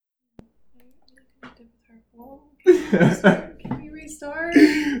did with her phone. Can you restart?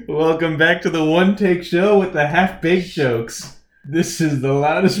 Welcome back to the One Take Show with the half-baked jokes. This is the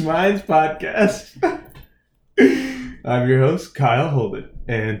Loudest Minds podcast. I'm your host, Kyle Holden,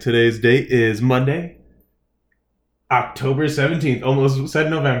 and today's date is Monday, October 17th. Almost said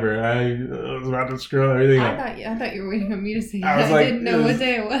November. I was about to scroll everything up. I thought you were waiting on me to say I that. I didn't know what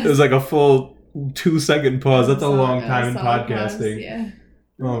day it was. It was like a full 2-second pause. That's a long time in podcasting. Pause, yeah.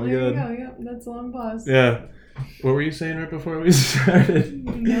 Oh, there good. you go. Yep, that's a long pause. Yeah. What were you saying right before we started?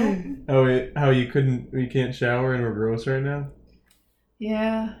 Nope. Oh wait, how you can't shower and we're gross right now?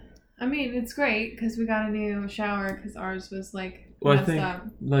 Yeah. I mean, it's great because we got a new shower because ours was like Well, I messed think up.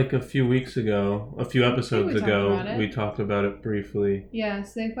 like a few episodes ago, we talked about it briefly.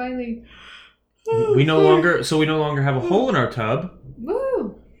 Yes, they finally... We no longer have a hole in our tub.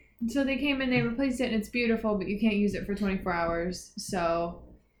 Woo! So they came in, they replaced it, and it's beautiful, but you can't use it for 24 hours, so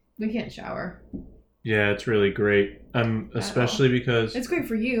we can't shower. Yeah, it's really great. Especially because it's great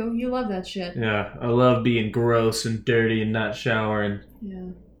for you. You love that shit. Yeah, I love being gross and dirty and not showering. Yeah.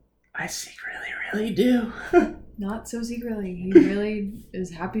 I secretly really do. Not so secretly. He really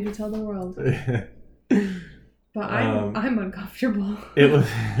is happy to tell the world. But I'm uncomfortable. It was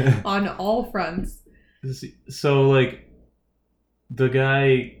on all fronts. So like, the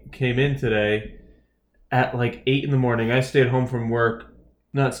guy came in today at like 8 in the morning. I stayed home from work.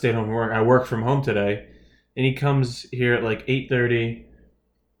 Not stayed home from work. I worked from home today, and he comes here at like 8:30,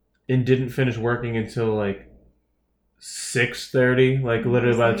 and didn't finish working until like 6:30. Like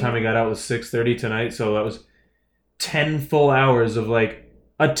literally, by the time he got out, it was 6:30 tonight. So that was 10 full hours of like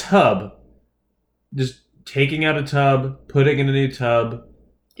a tub, just taking out a tub, putting in a new tub.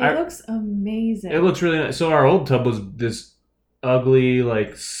 It looks amazing. It looks really nice. So our old tub was this ugly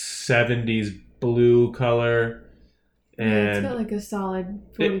like 70s blue color. And yeah, it's got like a solid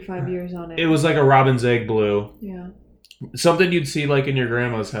 45 years on it. It was like a robin's egg blue. Yeah. Something you'd see like in your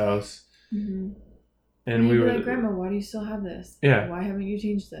grandma's house. Mm-hmm. And we were like, Grandma, why do you still have this? Yeah. Why haven't you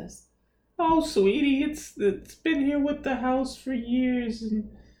changed this? Oh, sweetie, it's been here with the house for years, and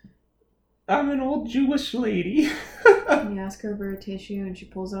I'm an old Jewish lady. You ask her for a tissue, and she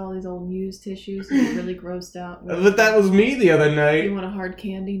pulls out all these old used tissues, and you're really grossed out. But that was me the other night. You want a hard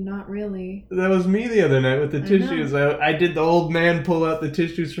candy? Not really. That was me the other night with the tissues. I did the old man pull out the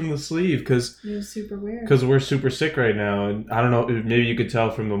tissues from the sleeve because it was super weird. Because we're super sick right now, and I don't know, maybe you could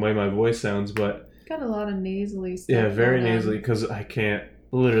tell from the way my voice sounds, but got a lot of nasally stuff. Yeah, very nasally, because I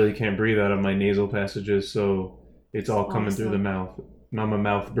literally can't breathe out of my nasal passages, so it's all coming through the mouth. I'm a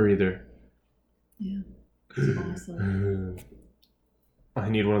mouth breather. Yeah. It's awesome. I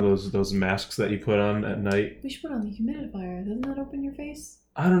need one of those masks that you put on at night. We should put on the humidifier. Doesn't that open your face?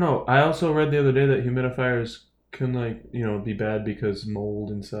 I don't know. I also read the other day that humidifiers can be bad because mold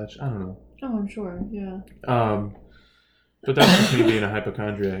and such. I don't know. Oh, I'm sure. Yeah. But that's just me being a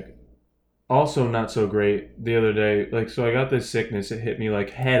hypochondriac. Also not so great the other day. So I got this sickness. It hit me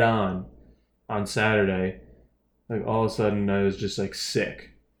like head on Saturday. Like all of a sudden I was just like sick.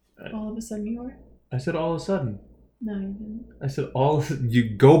 All of a sudden you were? I said all of a sudden. No, you didn't. I said you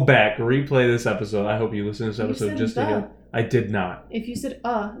go back, replay this episode. I hope you listen to this episode just to hear. I did not. If you said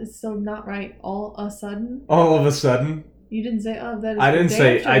it's still not right. All of a sudden. All of a sudden. You didn't say of. That is I didn't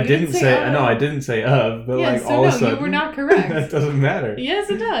say. I didn't say. No, I didn't say of. But yeah, like so all of a sudden. You were not correct. That doesn't matter. Yes,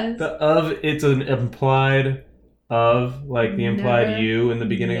 it does. The of, it's an implied of, like the implied you in the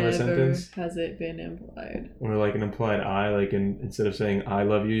beginning of a sentence. Has it been implied? Or like an implied I, like instead of saying I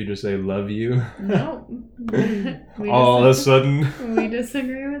love you, you just say love you. No. All of a sudden. We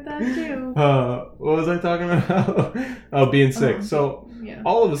disagree with that too. What was I talking about? Oh, being sick. So yeah.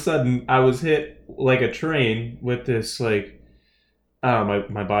 All of a sudden I was hit like a train with this like, I don't know,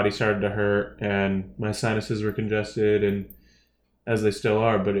 my body started to hurt and my sinuses were congested, and as they still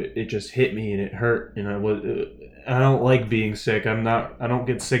are, but it just hit me and it hurt, and I don't like being sick. I don't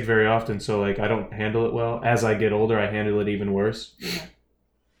get sick very often, so like I don't handle it well. As I get older, I handle it even worse. Yeah.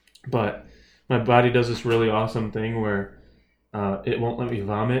 But my body does this really awesome thing where it won't let me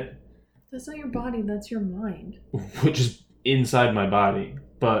vomit. That's not your body, that's your mind. Which is inside my body,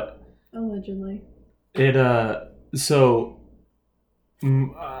 but allegedly. So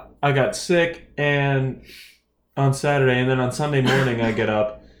I got sick and on Saturday, and then on Sunday morning I get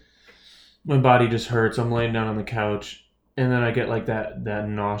up, my body just hurts. I'm laying down on the couch, and then I get like that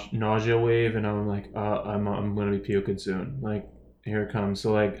nausea wave, and I'm like, I'm gonna be puking soon. Like, here it comes.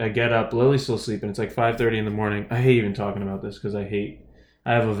 So like I get up, Lily's still sleeping. It's like 5:30 in the morning. I hate even talking about this because I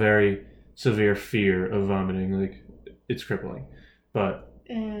have a very severe fear of vomiting. Like, it's crippling.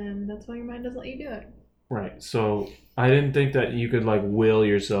 And that's why your mind doesn't let you do it. Right. So I didn't think that you could like will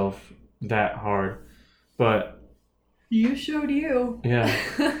yourself that hard. But you showed you. Yeah.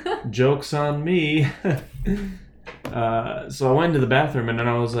 Joke's on me. So I went to the bathroom and then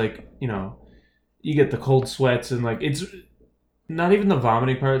I was like, you get the cold sweats and like it's not even the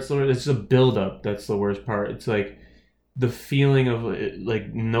vomiting part. It's the buildup that's the worst part. It's like the feeling of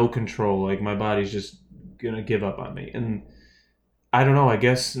like no control. Like my body's just gonna give up on me. And I don't know. I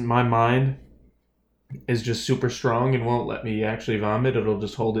guess my mind is just super strong and won't let me actually vomit. It'll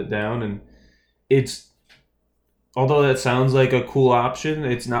just hold it down. And although that sounds like a cool option,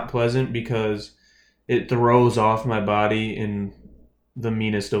 it's not pleasant because it throws off my body in the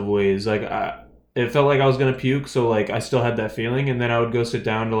meanest of ways. Like it felt like I was gonna puke, so like I still had that feeling, and then I would go sit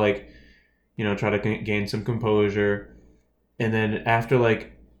down to like, try to gain some composure, and then after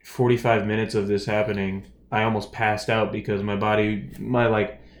like 45 minutes of this happening, I almost passed out because my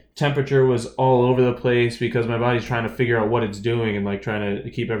like temperature was all over the place because my body's trying to figure out what it's doing and like trying to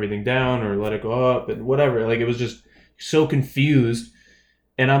keep everything down or let it go up and whatever. Like it was just so confused,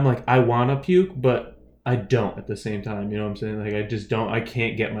 and I'm like, I want to puke, but I don't at the same time. You know what I'm saying? Like I just don't. I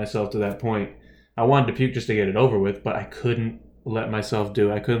can't get myself to that point. I wanted to puke just to get it over with, but I couldn't let myself do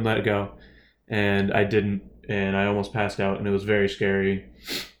it. I couldn't let it go, and I didn't, and I almost passed out, and it was very scary.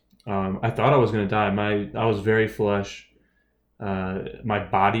 I thought I was gonna die. I was very flush. My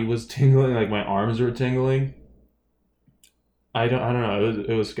body was tingling, like my arms were tingling. I don't know.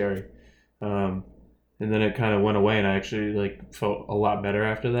 It was scary. And then it kind of went away, and I actually like felt a lot better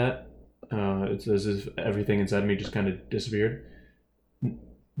after that. It's as if everything inside me just kind of disappeared.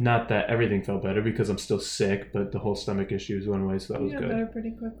 Not that everything felt better because I'm still sick, but the whole stomach issues went away, so that was good. You got better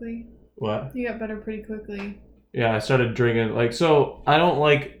pretty quickly. What? You got better pretty quickly. Yeah, I started drinking so I don't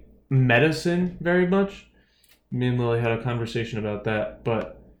like medicine very much. Me and Lily had a conversation about that,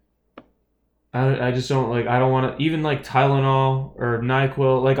 but I just don't I don't want to, even like Tylenol or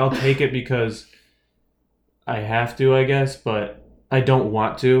NyQuil, like I'll take it because I have to, I guess, but I don't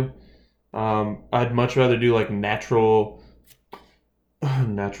want to. I'd much rather do like natural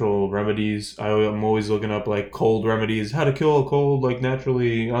remedies. I'm always looking up like cold remedies, how to kill a cold like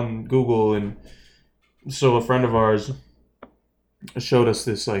naturally on Google. And so a friend of ours showed us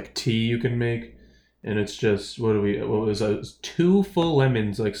this like tea you can make, and it's just what was it? 2 full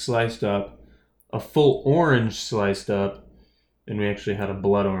lemons like sliced up, a full orange sliced up, and we actually had a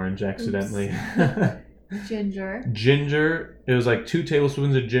blood orange accidentally. Ginger. It was like 2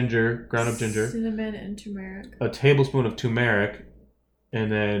 tablespoons of ginger, ground up ginger, cinnamon and turmeric, a tablespoon of turmeric,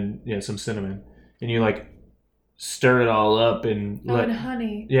 and then some cinnamon, and you like stir it all up and and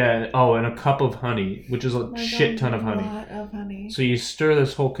honey. Yeah. Oh, and a cup of honey, which is a shit ton of honey. A lot of honey. So you stir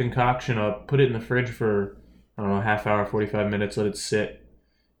this whole concoction up, put it in the fridge for I don't know, half hour, 45 minutes, let it sit,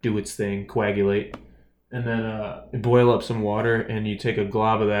 do its thing, coagulate, and then boil up some water, and you take a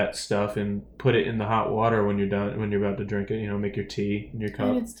glob of that stuff and put it in the hot water when you're done, when you're about to drink it. Make your tea in your cup.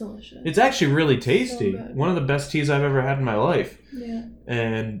 And it's delicious. It's actually really tasty. So one of the best teas I've ever had in my life. Yeah.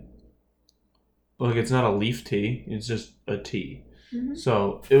 And like it's not a leaf tea, it's just a tea. Mm-hmm.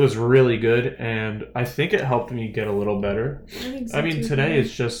 So it was really good, and I think it helped me get a little better. I mean, today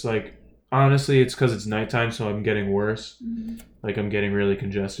it's just like, honestly, it's because it's nighttime, so I'm getting worse. Mm-hmm. Like I'm getting really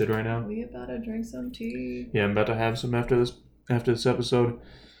congested right now. We about to drink some tea. Yeah, I'm about to have some after this episode.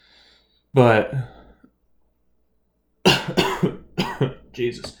 But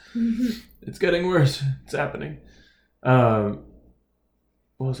Jesus, it's getting worse. It's happening. What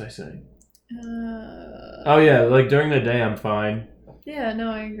was I saying? Oh yeah, like during the day I'm fine. Yeah, no,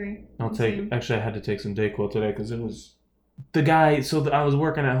 I agree. Actually I had to take some Dayquil today because it was the guy. So I was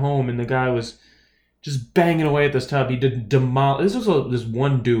working at home and the guy was just banging away at this tub. He did demolish. This was this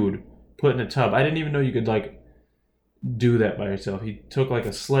one dude put in a tub. I didn't even know you could like do that by yourself. He took like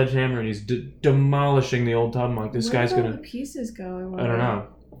a sledgehammer and he's demolishing the old tub. I'm like, this guy's gonna. Where did all the pieces go? I don't know.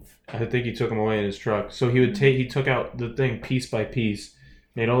 I think he took them away in his truck. So he took out the thing piece by piece.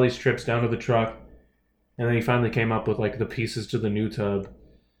 Made all these trips down to the truck, and then he finally came up with like the pieces to the new tub.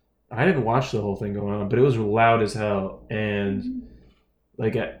 I didn't watch the whole thing going on, but it was loud as hell. And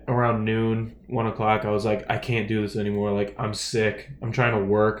like at around noon, 1 o'clock, I was like, I can't do this anymore. Like I'm sick. I'm trying to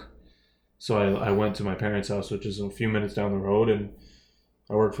work. So I went to my parents' house, which is a few minutes down the road, and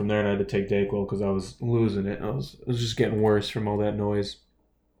I worked from there. And I had to take Dayquil because I was losing it. It was just getting worse from all that noise.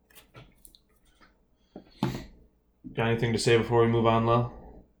 Got anything to say before we move on, Lo?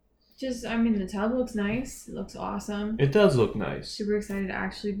 The tub looks nice. It looks awesome. It does look nice. Super excited to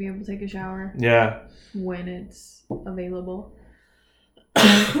actually be able to take a shower. Yeah. When it's available.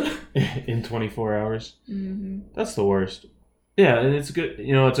 In 24 hours. Mm-hmm. That's the worst. Yeah, and it's good.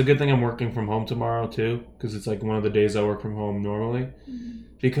 It's a good thing I'm working from home tomorrow, too, because it's like one of the days I work from home normally. Mm-hmm.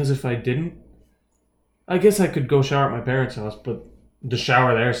 Because if I didn't, I guess I could go shower at my parents' house, but the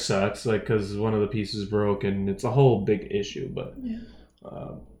shower there sucks, like, because one of the pieces broke, and it's a whole big issue. But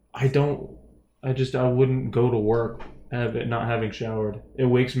I wouldn't go to work not having showered. It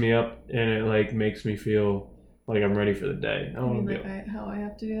wakes me up, and it like makes me feel like I'm ready for the day. How I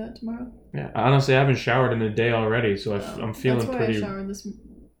have to do that tomorrow? Yeah, honestly, I haven't showered in a day already, so I'm feeling that's why pretty. I showered this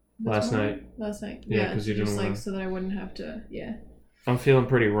last night. Last night. Yeah, because you didn't want so that I wouldn't have to. Yeah. I'm feeling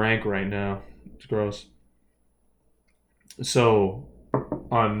pretty rank right now. It's gross. So,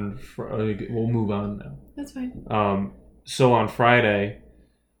 we'll move on now. That's fine. So on Friday,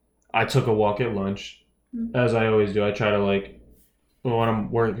 I took a walk at lunch, as I always do. I try to when I'm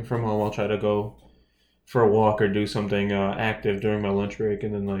working from home, I'll try to go for a walk or do something active during my lunch break,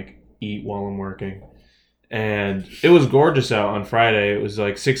 and then eat while I'm working. And it was gorgeous out on Friday. It was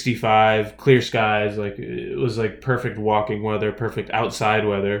 65, clear skies. It was perfect walking weather, perfect outside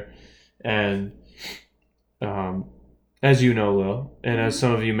weather. And as you know, Lil, and as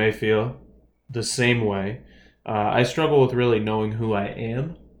some of you may feel the same way, I struggle with really knowing who I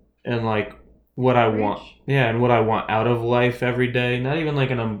am and what I want. Yeah, and what I want out of life every day. Not even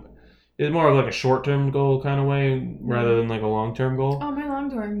it's more of a short-term goal kind of way rather than a long-term goal. Oh, my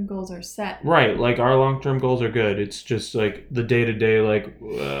long-term goals are set. Right, our long-term goals are good. It's just the day-to-day,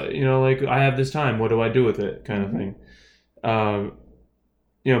 I have this time. What do I do with it kind of thing.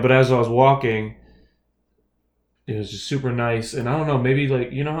 But as I was walking, it was just super nice. And I don't know, maybe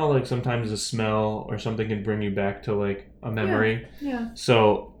how sometimes a smell or something can bring you back to a memory. Yeah.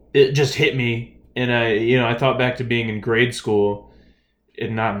 So it just hit me, and I thought back to being in grade school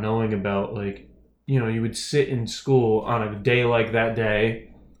and not knowing about you would sit in school on a day like that day,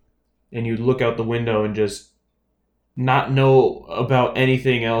 and you'd look out the window and just not know about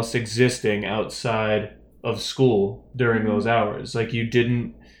anything else existing outside of school during those hours. You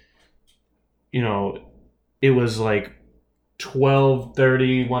didn't, it was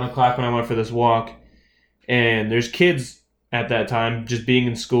 12:30, 1 o'clock when I went for this walk, and there's kids at that time just being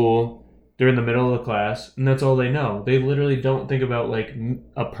in school. They're in the middle of the class, and that's all they know. They literally don't think about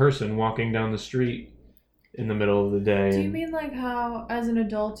a person walking down the street in the middle of the day. Do you mean how, as an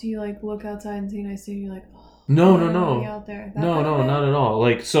adult, you look outside and see a nice day, and you're like, oh, no, out there? No, not at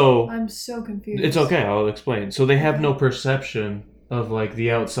all. So I'm so confused. It's okay. I'll explain. So they have no perception of the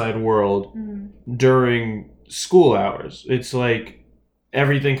outside world during school hours. It's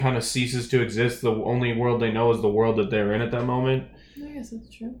everything kind of ceases to exist. The only world they know is the world that they're in at that moment. I guess that's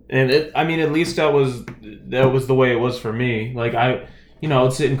true. And at least that was the way it was for me. I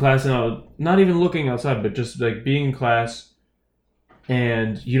would sit in class and I would not even looking outside, but just being in class,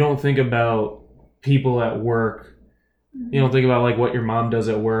 and you don't think about people at work. You don't think about like what your mom does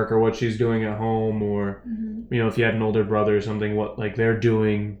at work or what she's doing at home, or you know, if you had an older brother or something, what like they're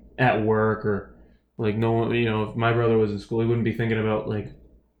doing at work, or like no one, you know, if my brother was in school, he wouldn't be thinking about like,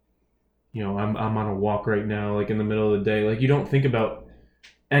 you know, I'm on a walk right now, like in the middle of the day. Like you don't think about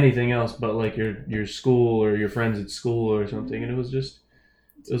anything else but like your school or your friends at school or something. And it was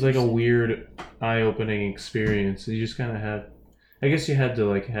like a weird eye-opening experience. You just kind of had, I guess you had to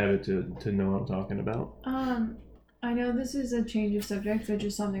like have it to know what I'm talking about. I know this is a change of subject, but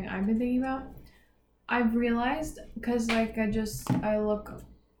just something I've been thinking about. I've realized, because like I love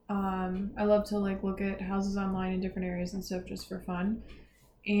to like look at houses online in different areas and stuff just for fun.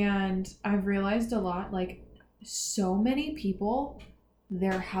 And I've realized a lot, like so many people,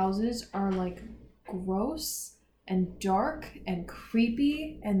 their houses are like gross and dark and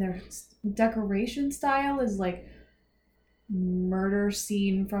creepy, and their decoration style is like murder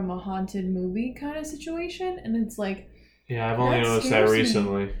scene from a haunted movie kind of situation. And it's like, yeah, I've only noticed that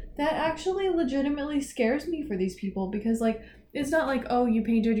recently. That actually legitimately scares me for these people, because like it's not like, oh, you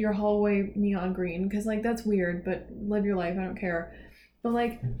painted your hallway neon green, because like that's weird, but live your life, I don't care. But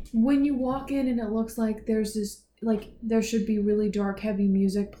like when you walk in and it looks like there's this, like there should be really dark heavy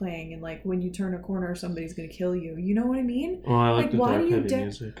music playing, and like when you turn a corner somebody's gonna kill you, you know what I mean? Well, I like the dark heavy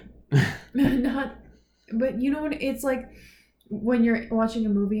music. Not, but you know what, it's like when you're watching a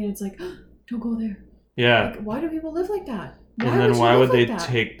movie and it's like, oh, don't go there. Yeah. Like, why do people live like that? Why would they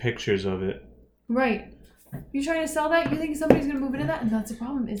take pictures of it? Right. You're trying to sell that? You think somebody's going to move into that? And that's the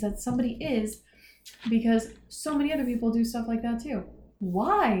problem, is that somebody is, because so many other people do stuff like that too.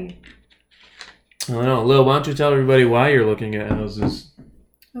 Why? I don't know. Lil, why don't you tell everybody why you're looking at houses?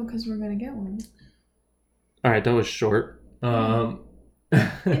 Oh, because we're going to get one. All right, that was short. In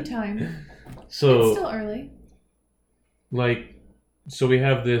time. So it's still early. Like, so we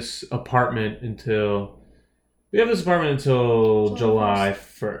have this apartment until July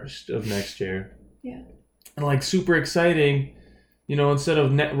 1st of next year. Yeah. And like super exciting, you know, instead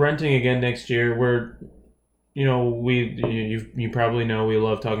of renting again next year, we're you probably know we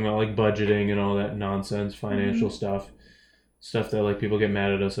love talking about like budgeting and all that nonsense, financial stuff that like people get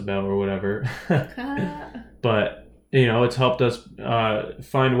mad at us about or whatever. But it's helped us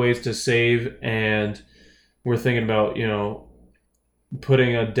find ways to save, and we're thinking about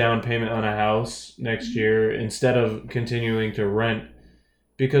putting a down payment on a house next year instead of continuing to rent,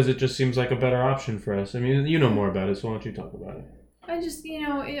 because it just seems like a better option for us. I mean, you know more about it, so why don't you talk about it? I'm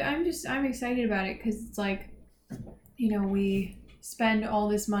excited about it because it's like, we spend all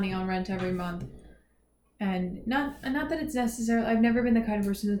this money on rent every month, and not that it's necessarily. I've never been the kind of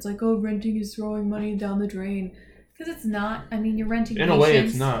person that's like, oh, renting is throwing money down the drain, because it's not. I mean, you're renting. In a way,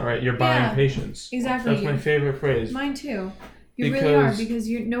 it's not, right? You're buying patience. Exactly. That's my favorite phrase. Mine too. You really are, because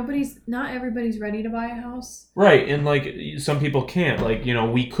not everybody's ready to buy a house. Right, and like some people can't. Like,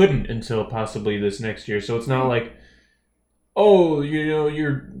 we couldn't until possibly this next year. So it's not like, oh,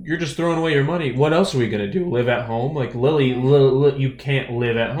 you're just throwing away your money. What else are we gonna do? Live at home? Like Lily, you can't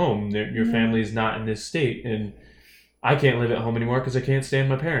live at home. Your family's not in this state, and I can't live at home anymore because I can't stand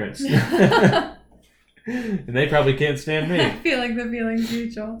my parents, and they probably can't stand me. I feel like the feeling's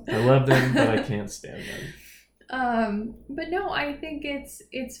mutual. I love them, but I can't stand them. But no, I think it's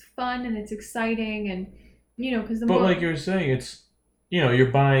fun and it's exciting, and because like you were saying, it's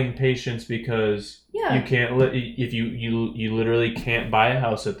you're buying patience because you can't if you literally can't buy a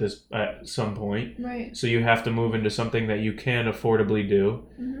house at some point, right? So you have to move into something that you can affordably do,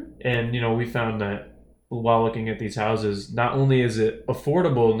 and we found that while looking at these houses, not only is it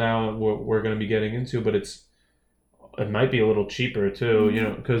affordable now, we're going to be getting into, but it might be a little cheaper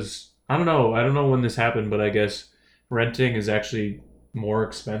too, because I don't know when this happened, but I guess renting is actually more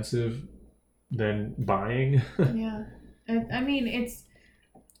expensive than buying. Yeah. I mean,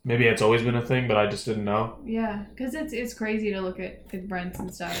 maybe it's always been a thing, but I just didn't know. Yeah, because it's crazy to look at rents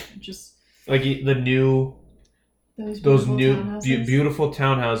and stuff. Just like those new beautiful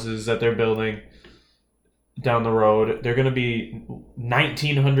townhouses that they're building down the road. They're gonna be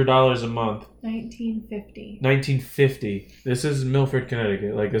 $1,900 a month. $1,950. This is Milford,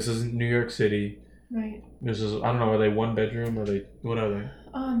 Connecticut. Like, this isn't New York City. Right. This is, I don't know, are they one bedroom or what are they?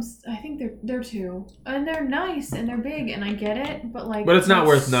 I think they're two, and they're nice and they're big, and I get it, but it's not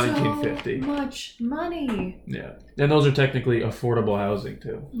worth $1,950. So much money. Yeah, and those are technically affordable housing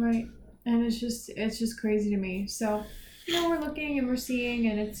too. Right, and it's just crazy to me. So, we're looking and we're seeing,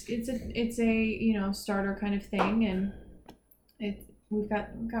 and it's a starter kind of thing, and we've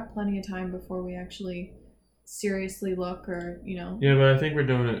got plenty of time before we actually seriously look, or Yeah, but I think we're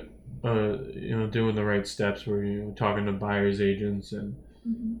doing it. Doing the right steps where talking to buyers agents and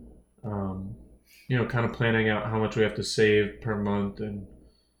kind of planning out how much we have to save per month, and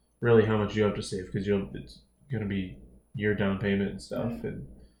really how much you have to save, because it's going to be your down payment and stuff, and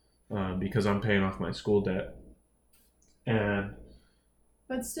because I'm paying off my school debt,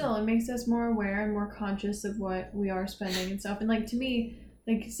 but still it makes us more aware and more conscious of what we are spending and stuff. And like, to me,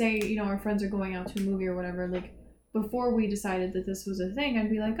 like, say our friends are going out to a movie or whatever, like, before we decided that this was a thing, I'd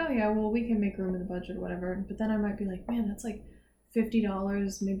be like, oh yeah, well, we can make room in the budget or whatever. But then I might be like, man, that's like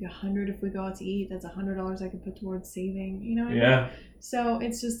 $50, maybe $100 if we go out to eat. That's $100 I could put towards saving. You know what I mean? So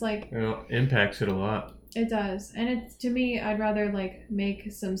it's just like, it impacts it a lot. It does, and to me, I'd rather like make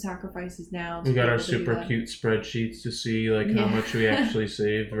some sacrifices now. We got our super cute spreadsheets to see like how much we actually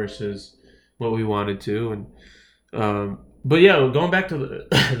saved versus what we wanted to, and but yeah, going back to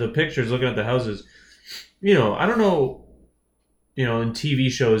the pictures, looking at the houses. I don't know, in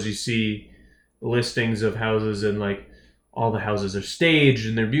TV shows you see listings of houses and like all the houses are staged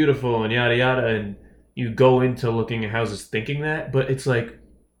and they're beautiful and yada yada, and you go into looking at houses thinking that, but it's like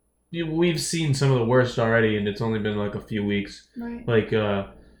we've seen some of the worst already, and it's only been like a few weeks. Right. Like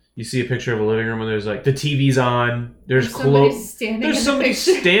you see a picture of a living room and there's like the TV's on, there's clothes, there's somebody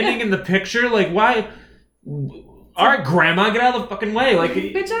standing in the picture. Like, why? All right, Grandma, get out of the fucking way! Like,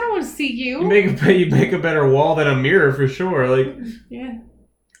 bitch, I don't want to see you. You make a better wall than a mirror for sure. Like, yeah,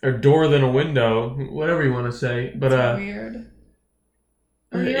 or door than a window, whatever you want to say. But it's weird.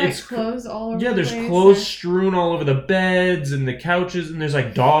 Or it's clothes all over. Yeah, the there's clothes strewn all over the beds and the couches, and there's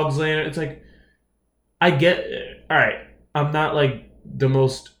like dogs laying. It's like, I get it. All right, I'm not like the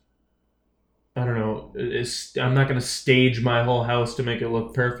most. I don't know. I'm not gonna stage my whole house to make it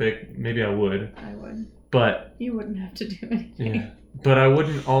look perfect. Maybe I would. I would. But you wouldn't have to do anything. Yeah. But I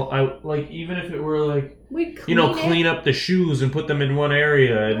wouldn't. Even if it were like, we'd clean up the shoes and put them in one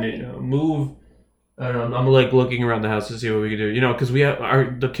area and move. I don't know. I'm like looking around the house to see what we can do. Because we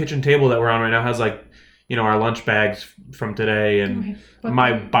have the kitchen table that we're on right now has like, our lunch bags from today and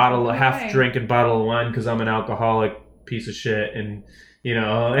my half drinking bottle of wine because I'm an alcoholic piece of shit, and You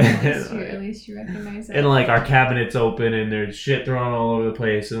know, At least you recognize it. And like our cabinet's open and there's shit thrown all over the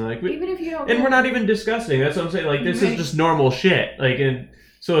place, and like even if you don't, and we're not even disgusting. That's what I'm saying. Like this is just normal shit. Like, and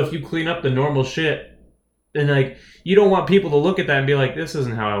so if you clean up the normal shit, and like you don't want people to look at that and be like, this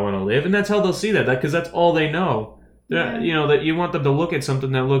isn't how I want to live, and that's how they'll see that because that's all they know. Yeah. You know that you want them to look at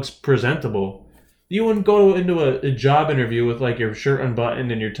something that looks presentable. You wouldn't go into a job interview with like your shirt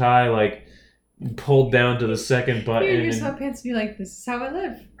unbuttoned and your tie like pulled down to the second button. You your sweatpants and be like, this is how I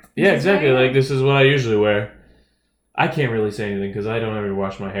live. Yeah, exactly. Like, this is what I usually wear. I can't really say anything because I don't ever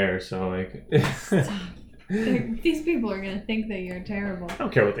wash my hair, so, like... These people are going to think that you're terrible. I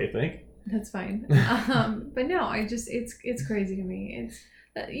don't care what they think. That's fine. But no, it's crazy to me.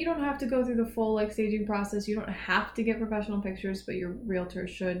 You don't have to go through the full, like, staging process. You don't have to get professional pictures, but your realtor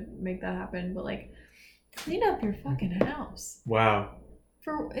should make that happen. But, like, clean up your fucking house. Wow.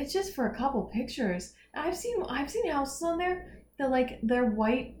 It's just for a couple pictures. I've seen houses on there that like their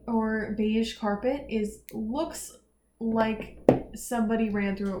white or beige carpet looks like somebody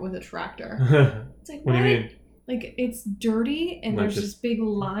ran through it with a tractor. It's like, what do you mean? Like it's dirty and like there's just big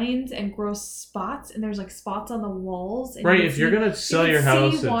lines and gross spots and there's like spots on the walls. And right, if you're gonna sell your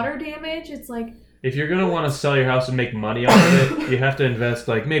house, water damage. It's like if you're gonna want to sell your house and make money off of it, you have to invest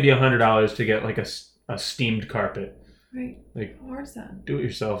like maybe $100 to get like a steamed carpet. Right. Like, how hard is that? Do it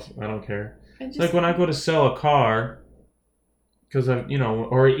yourself. I don't care. Like when I go to sell a car, because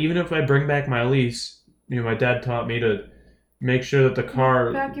or even if I bring back my lease, my dad taught me to make sure that the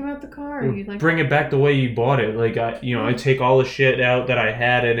car vacuum out the car. Bring it back the way you bought it. Like I take all the shit out that I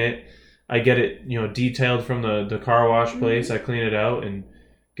had in it. I get it, detailed from the car wash place. I clean it out and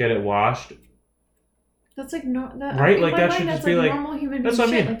get it washed. That's like right. Like that should just be like normal human being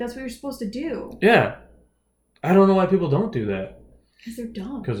shit. Like that's what you're supposed to do. Yeah. I don't know why people don't do that. Because they're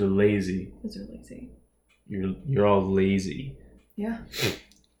dumb. Because they're lazy. You're all lazy. Yeah.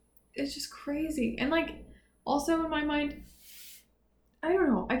 It's just crazy. And like, also in my mind, I don't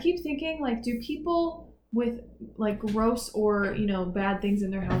know. I keep thinking like, do people with like gross or, bad things in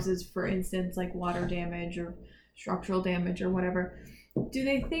their houses, for instance, like water damage or structural damage or whatever, do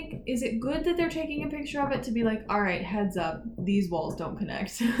they think, is it good that they're taking a picture of it to be like, all right, heads up, these walls don't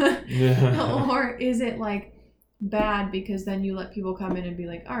connect? Yeah. Or is it like, bad because then you let people come in and be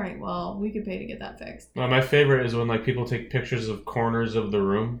like, all right, well, we could pay to get that fixed. Well, my favorite is when like people take pictures of corners of the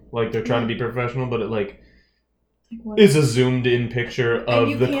room, like they're trying to be professional, but it like is a zoomed in picture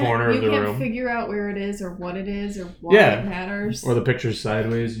of the corner of the room. You can't figure out where it is or what it is or why it matters. Or the picture's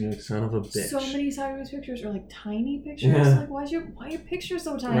sideways, and you're like, son of a bitch. So many sideways pictures or like tiny pictures. Yeah. Like why are your pictures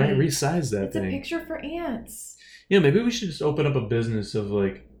so tiny? Right, resize that thing. It's a picture for ants. Yeah, maybe we should just open up a business of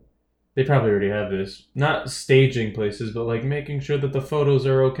like, they probably already have this. Not staging places, but like making sure that the photos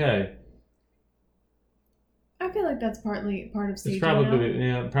are okay. I feel like that's part of staging. It's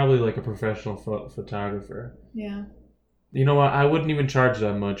probably probably like a professional photographer. Yeah. You know what? I wouldn't even charge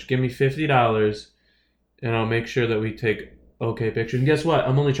that much. Give me $50, and I'll make sure that we take okay pictures. And guess what?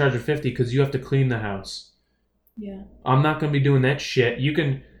 I'm only charging $50 because you have to clean the house. Yeah. I'm not gonna be doing that shit. You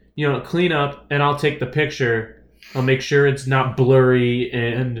can, clean up, and I'll take the picture. I'll make sure it's not blurry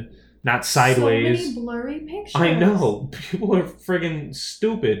and not sideways. So many blurry pictures. I know. People are friggin'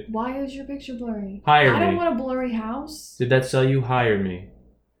 stupid. Why is your picture blurry? Hire me. I don't want a blurry house. Did that sell you? Hire me.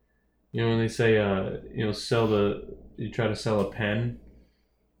 When they say, you try to sell a pen,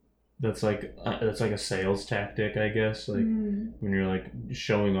 that's like a sales tactic, I guess. Like when you're like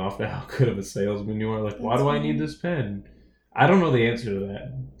showing off how good of a salesman you are. Like, why do I need this pen? I don't know the answer to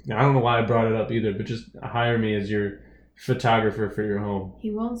that. I don't know why I brought it up either, but just hire me as your photographer for your home.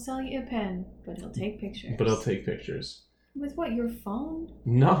 He won't sell you a pen, but he'll take pictures. With what, your phone?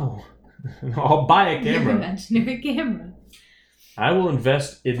 No. I'll buy a camera. Your imaginary camera. I will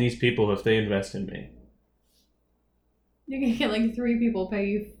invest in these people if they invest in me. You're gonna get like 3 people pay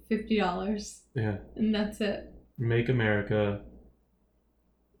you $50. Yeah. And that's it. Make America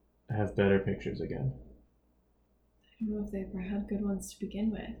have better pictures again. I don't know if they ever had good ones to begin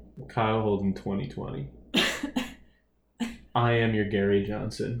with. Kyle Holden 2020. I am your Gary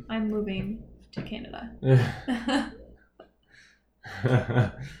Johnson. I'm moving to Canada.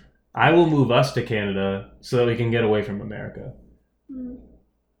 I will move us to Canada so that we can get away from America.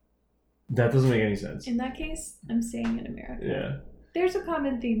 That doesn't make any sense. In that case, I'm staying in America. Yeah. There's a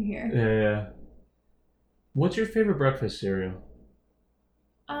common theme here. Yeah. What's your favorite breakfast cereal?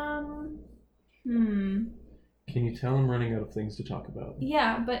 Can you tell I'm running out of things to talk about?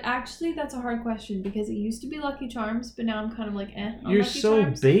 Yeah, but actually that's a hard question because it used to be Lucky Charms, but now I'm kind of like, You're Lucky so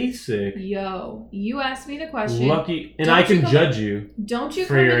Charms. Basic. Yo, you asked me the question. Lucky, and I can judge you. Don't you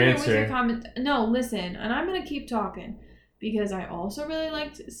for come your in here answer. with your comment? No, listen, and I'm gonna keep talking because I also really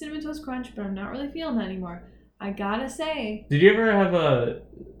liked Cinnamon Toast Crunch, but I'm not really feeling that anymore. I gotta say. Did you ever have a?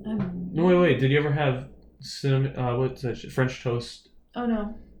 No, wait. Did you ever have cinnamon? What's that shit? French toast? Oh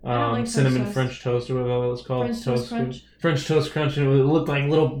no. I don't like cinnamon French toast or whatever it was called. French toast crunch. French toast crunch, and it looked like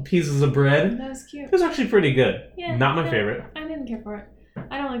little pieces of bread. That was cute. It was actually pretty good. Yeah. Not my favorite. I didn't care for it.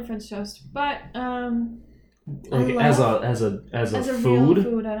 I don't like French toast, but like as a food. Real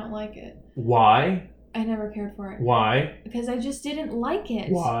food, I don't like it. Why? I never cared for it. Why? Because I just didn't like it.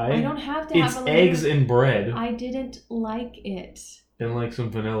 Why? I don't have to have It's eggs and bread. I didn't like it. And like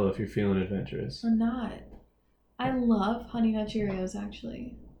some vanilla if you're feeling adventurous. I'm not. I love Honey Nut Cheerios,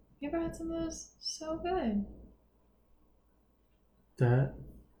 actually. You ever had some of those? So good. They're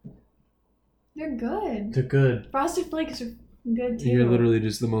good. They're good. Frosted Flakes are good too. You're literally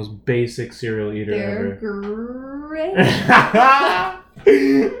just the most basic cereal eater ever. They're great.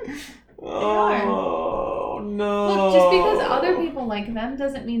 Oh no! Look, just because other people like them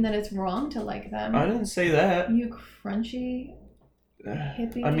doesn't mean that it's wrong to like them. I didn't say that. You crunchy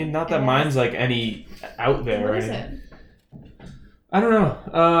hippie. I mean, not that mine's like any out there. What is it? I don't know.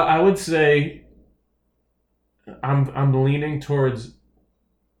 I would say I'm leaning towards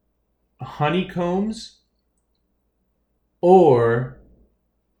honeycombs or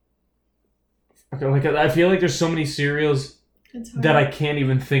like I feel like there's so many cereals that I can't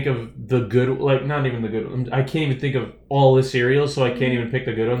even think of the good, like not even the good ones. I can't even think of all the cereals, so I can't even pick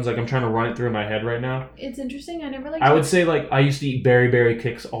the good ones. Like I'm trying to run it through my head right now. It's interesting. I never liked. I would say like I used to eat berry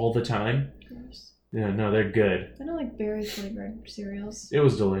kicks all the time. Gross. Yeah, no, they're good. I don't like berry flavored cereals. It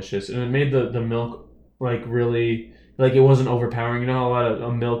was delicious, and it made the milk like really like it wasn't overpowering. You know, a lot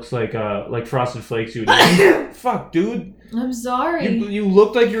of milks like Frosted Flakes. You would eat. Fuck, dude. I'm sorry. You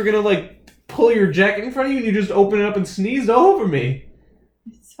looked like you were gonna like pull your jacket in front of you, and you just opened it up and sneezed all over me.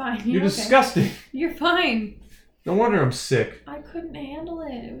 It's fine. You're okay. disgusting. You're fine. No wonder I'm sick. I couldn't handle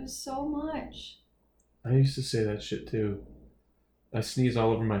it. It was so much. I used to say that shit too. I sneeze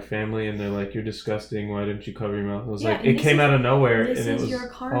all over my family, and they're like, "You're disgusting. Why didn't you cover your mouth?" I was like, "It came out of nowhere, and it was your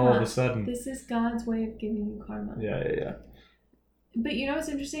karma. all of a sudden." This is God's way of giving you karma. Yeah. But you know what's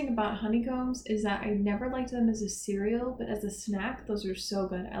interesting about honeycombs is that I never liked them as a cereal, but as a snack, those are so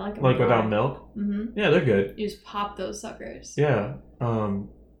good. I like them like without milk. Mm-hmm. Yeah, they're good. You just pop those suckers. Yeah. No,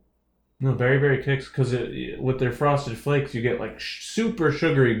 berry kicks because with their Frosted Flakes, you get like super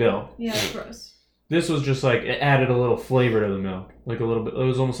sugary milk. Yeah, it's gross. This was just like it added a little flavor to the milk, like a little bit. It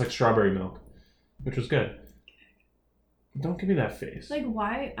was almost like strawberry milk, which was good. Don't give me that face. Like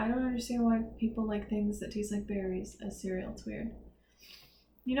why? I don't understand why people like things that taste like berries as cereal. It's weird.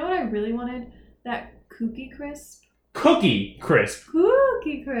 You know what I really wanted? That Cookie Crisp. Cookie Crisp.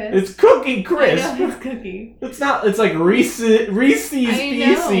 Cookie Crisp. It's Cookie Crisp. I know, it's cookie. It's not. It's like Reese's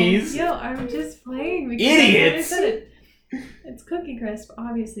Pieces. Yo, I'm just playing. Because Idiots. I said it. It's Cookie Crisp,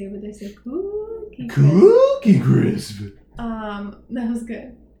 obviously, but they say Cookie Crisp. Cookie Crisp. That was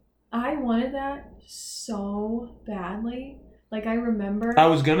good. I wanted that so badly. Like, I remember... I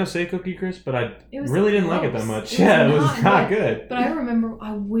was gonna say Cookie Crisp, but I really didn't like it that much. It was not good. But I remember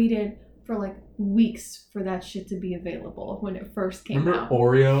I waited for, like, weeks for that shit to be available when it first came out. Remember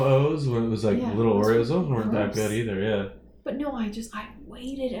Oreo O's? When it was, like, little Oreos? Those weren't that gross. good either, yeah. But no, I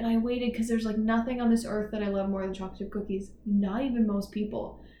waited and I waited because there's, like, nothing on this earth that I love more than chocolate chip cookies. Not even most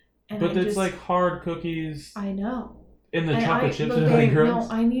people. And but it's, like, hard cookies. I know. And the chocolate chips are like gross.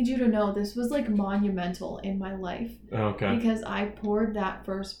 No, I need you to know this was like monumental in my life. Okay. Because I poured that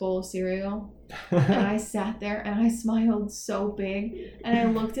first bowl of cereal and I sat there and I smiled so big and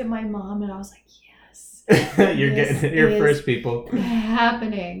I looked at my mom and I was like, yes. You're getting your first people.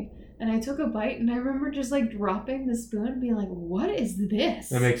 Happening. And I took a bite and I remember just like dropping the spoon and being like, what is this?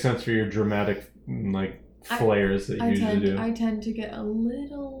 That makes sense for your dramatic like flares that you usually do. I tend to get a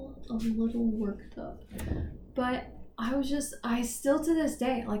little worked up. But I still to this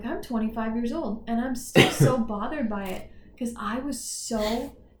day, like I'm 25 years old and I'm still so bothered by it because I was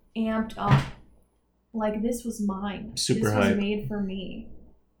so amped up. Like this was mine. Super this hype. was made for me.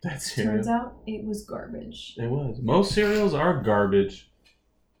 That's Turns out it was garbage. It was. Most cereals are garbage.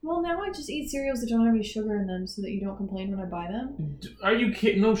 Well, now I just eat cereals that don't have any sugar in them so that you don't complain when I buy them. Are you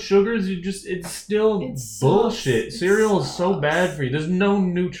kidding? No sugars? It's still bullshit. Cereal is so bad for you. There's no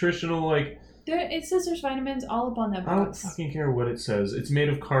nutritional like... It says there's vitamins all up on that box. I don't fucking care what it says. It's made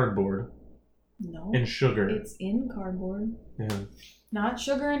of cardboard. No. And sugar. It's in cardboard. Yeah. Not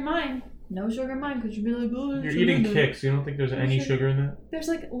sugar in mine. No sugar in mine because you'd be like, oh, you're eating Kix. You don't think there's any sugar in that? There's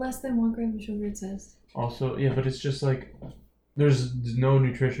like less than 1 gram of sugar, it says. Also, yeah, but it's just like, there's no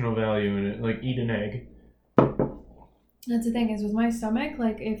nutritional value in it. Like, eat an egg. That's the thing is with my stomach,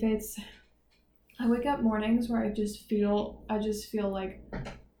 like if it's I wake up mornings where I just feel like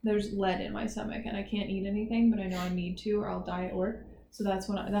there's lead in my stomach and I can't eat anything, but I know I need to or I'll die at work. So that's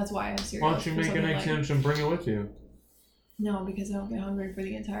why I have cereal. Why don't you make an egg sandwich and bring it with you? No, because I don't get hungry for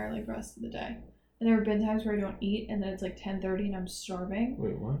the entire rest of the day. And there have been times where I don't eat and then it's 10:30 and I'm starving.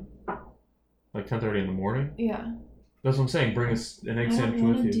 Wait, what? 10:30 in the morning? Yeah. That's what I'm saying. Bring an egg sandwich with you. I don't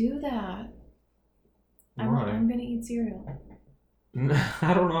want to do that. Why? I'm gonna eat cereal.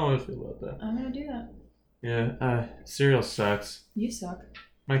 I don't know how I feel about that. I'm gonna do that. Yeah, cereal sucks. You suck.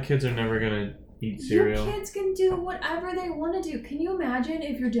 My kids are never gonna eat cereal. Your kids can do whatever they want to do. Can you imagine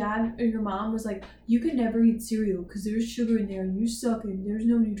if your dad or your mom was like, you can never eat cereal because there's sugar in there and you suck and there's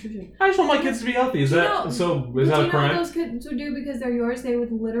no nutrition? I just want my kids to be healthy. Is that a crime? Do you know what those kids would do because they're yours? They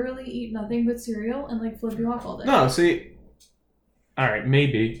would literally eat nothing but cereal and flip you off all day. No, see. All right,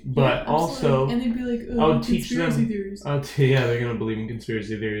 maybe, but yeah, also, and they'd be like, I would teach them. Theories. Yeah, they're gonna believe in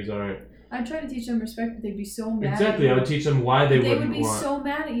conspiracy theories. All right. I'd try to teach them respect, but they'd be so mad. Exactly, I would teach them why they wouldn't want. They would be so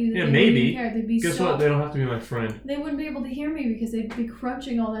mad at you. Yeah, maybe. They'd be Guess what? They don't have to be my friend. They wouldn't be able to hear me because they'd be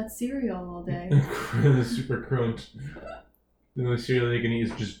crunching all that cereal all day. The super crunch. The only cereal they can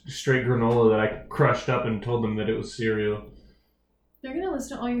eat is just straight granola that I crushed up and told them that it was cereal. They're gonna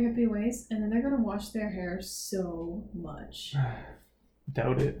listen to all your hippie ways, and then they're gonna wash their hair so much.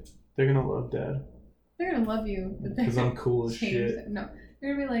 Doubt it. They're gonna love Dad. They're gonna love you, but because I'm cool as shit. It. No,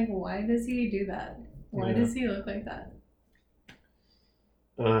 they're gonna be like, why does he do that? Why does he look like that?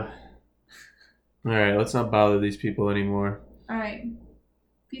 All right, let's not bother these people anymore. All right,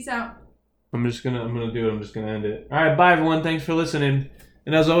 peace out. I'm gonna do it. I'm just gonna end it. All right, bye everyone. Thanks for listening.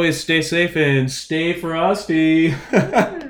 And as always, stay safe and stay frosty.